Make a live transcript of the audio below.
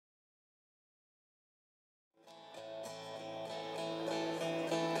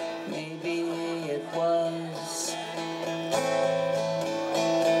maybe it was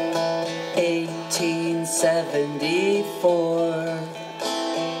 1874,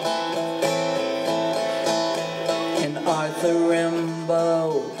 and Arthur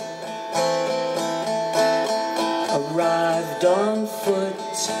Rimbaud arrived on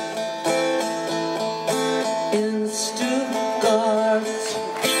foot in Stuttgart.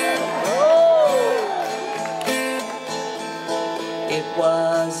 It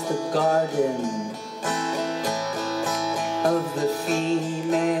was the garden of the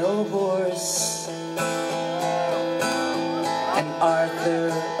female horse, and Arthur,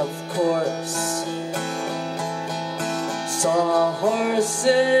 of course, saw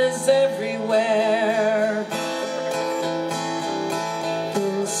horses everywhere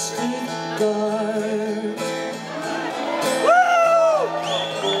in Stuttgart.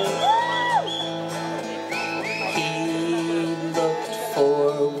 He looked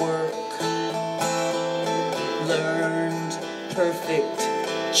for work, learned perfect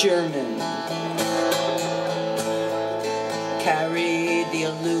German, carried the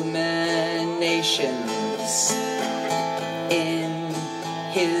illuminations in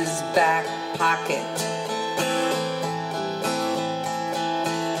his back pocket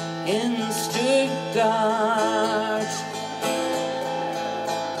in Stuttgart.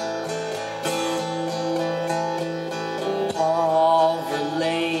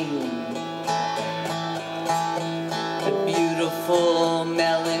 Verlaine, the beautiful,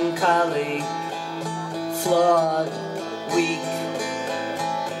 melancholic, flawed, weak,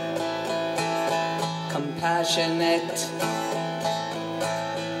 compassionate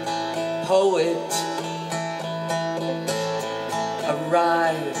poet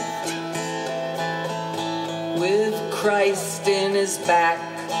arrived with Christ in his back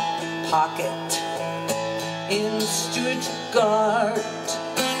pocket in Stuttgart.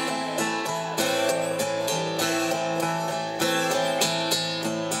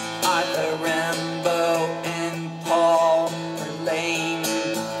 Arthur Rimbaud and Paul Verlaine,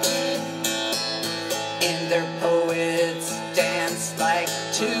 in their poets danced like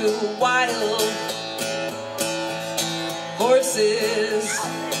two wild horses,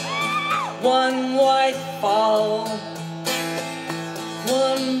 one white foal,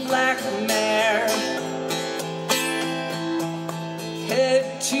 one black mare, head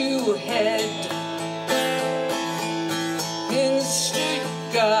to head in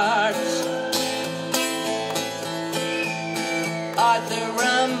Stuttgart. Arthur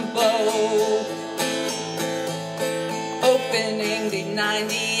Rimbaud opening the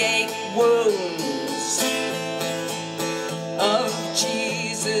 98 wounds of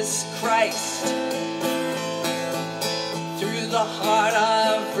Jesus Christ through the heart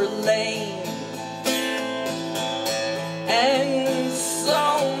of Verlaine, and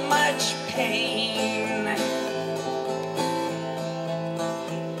so much pain.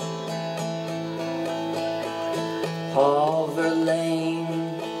 Paul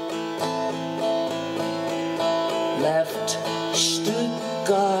Verlaine left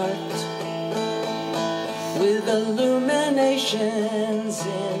Stuttgart with illuminations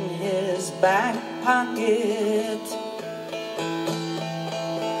in his back pocket.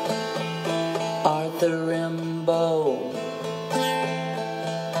 Arthur Rimbaud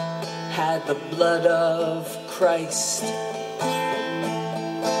had the blood of Christ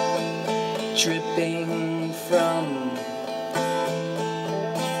dripping from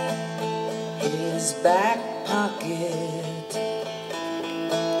his back pocket.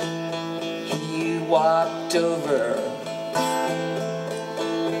 He walked over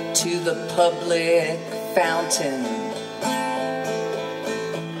to the public fountain,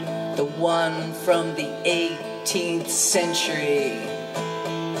 the one from the 18th century,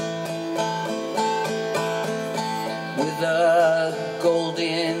 with a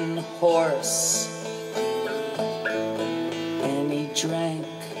golden horse, and he drank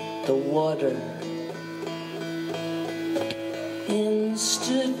the water in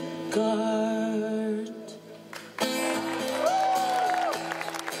Stuttgart.